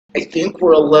I think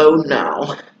we're alone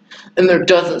now, and there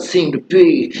doesn't seem to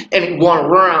be anyone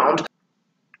around.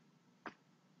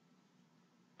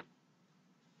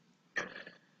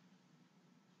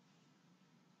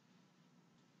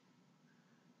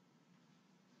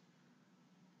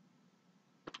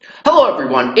 Hello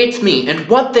everyone, it's me, and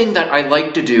one thing that I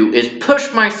like to do is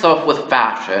push myself with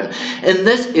fashion, and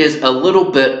this is a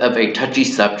little bit of a touchy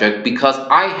subject because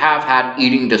I have had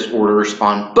eating disorders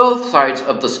on both sides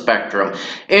of the spectrum.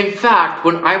 In fact,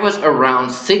 when I was around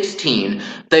 16,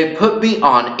 they put me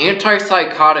on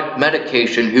antipsychotic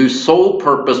medication whose sole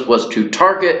purpose was to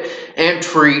target and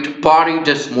treat body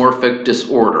dysmorphic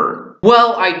disorder.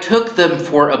 Well, I took them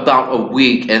for about a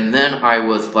week, and then I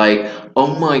was like,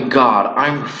 oh my god,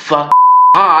 I'm fucking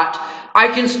hot. I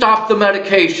can stop the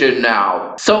medication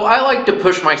now. So I like to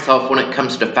push myself when it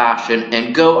comes to fashion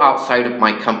and go outside of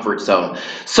my comfort zone.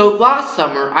 So last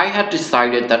summer, I had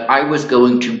decided that I was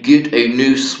going to get a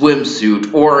new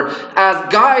swimsuit, or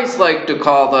as guys like to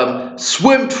call them,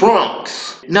 swim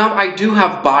trunks. Now, I do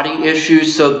have body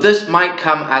issues, so this might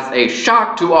come as a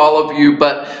shock to all of you,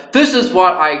 but this is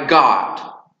what I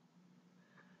got.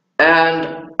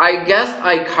 And I guess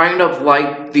I kind of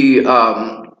like the,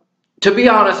 to be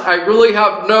honest, I really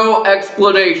have no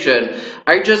explanation.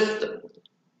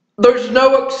 There's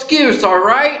no excuse,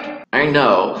 alright? I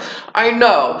know.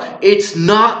 It's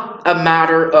not a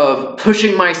matter of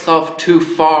pushing myself too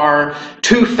far,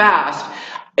 too fast.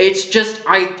 It's just,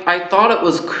 I thought it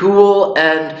was cool,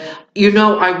 and, you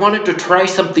know, I wanted to try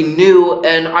something new,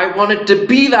 and I wanted to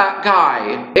be that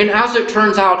guy. And as it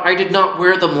turns out, I did not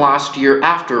wear them last year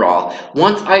after all.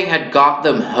 Once I had got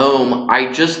them home,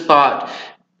 I just thought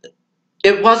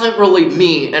it wasn't really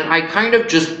me, and I kind of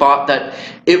just thought that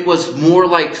it was more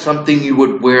like something you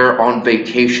would wear on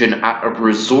vacation at a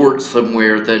resort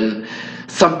somewhere than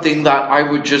something that I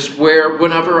would just wear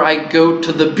whenever I go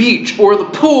to the beach or the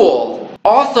pool.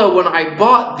 Also, when I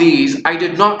bought these, I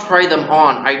did not try them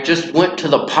on. I just went to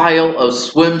the pile of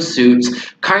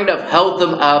swimsuits, kind of held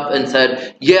them up and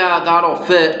said, yeah, that'll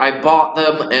fit. I bought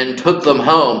them and took them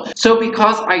home. So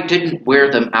because I didn't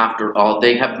wear them after all,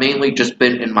 they have mainly just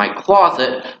been in my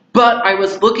closet, but I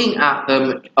was looking at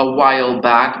them a while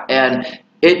back, and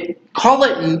call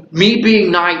it me being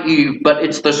naive, but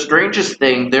it's the strangest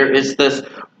thing. There is this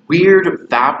weird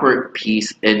fabric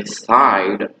piece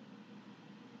inside.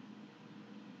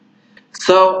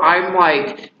 So I'm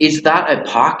like, is that a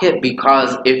pocket?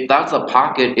 Because if that's a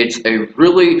pocket, it's a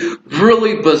really,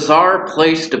 really bizarre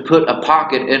place to put a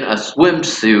pocket in a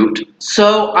swimsuit.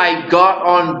 So I got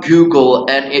on Google,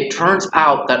 and it turns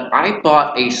out that I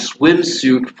bought a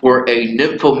swimsuit for a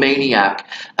nymphomaniac.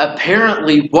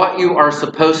 Apparently, what you are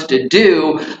supposed to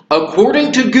do,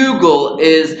 according to Google,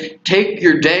 is take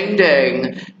your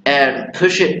dang and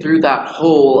push it through that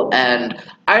hole, and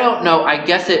I don't know, I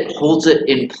guess it holds it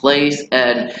in place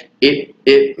and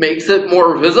it makes it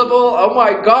more visible. Oh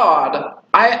my god.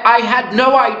 I had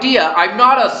no idea. I'm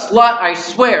not a slut, I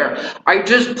swear. I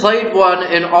just played one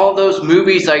in all those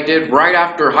movies I did right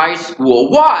after high school.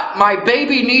 What? My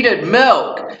baby needed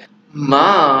milk.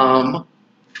 Mom.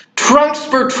 Trunks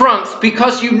for trunks,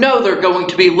 because you know they're going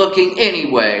to be looking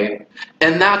anyway.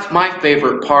 And that's my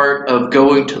favorite part of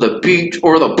going to the beach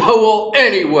or the pool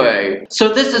anyway.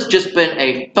 So this has just been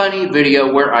a funny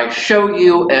video where I show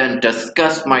you and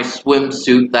discuss my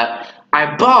swimsuit that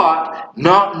I bought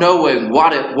not knowing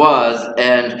what it was,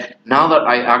 and now that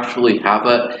I actually have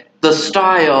it, the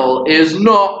style is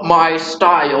not my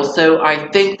style, so I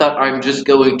think that I'm just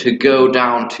going to go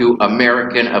down to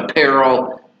American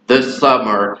Apparel this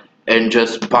summer and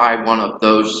just buy one of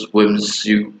those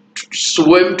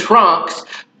swim trunks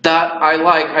that I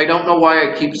like. I don't know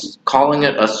why I keep calling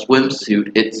it a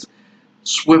swimsuit. It's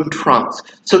swim trunks.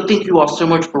 So thank you all so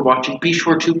much for watching. Be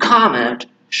sure to comment,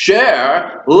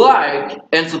 share, like,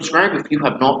 and subscribe if you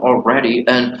have not already.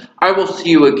 And I will see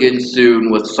you again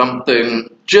soon with something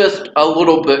just a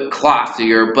little bit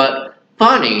classier, but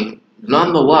funny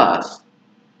nonetheless.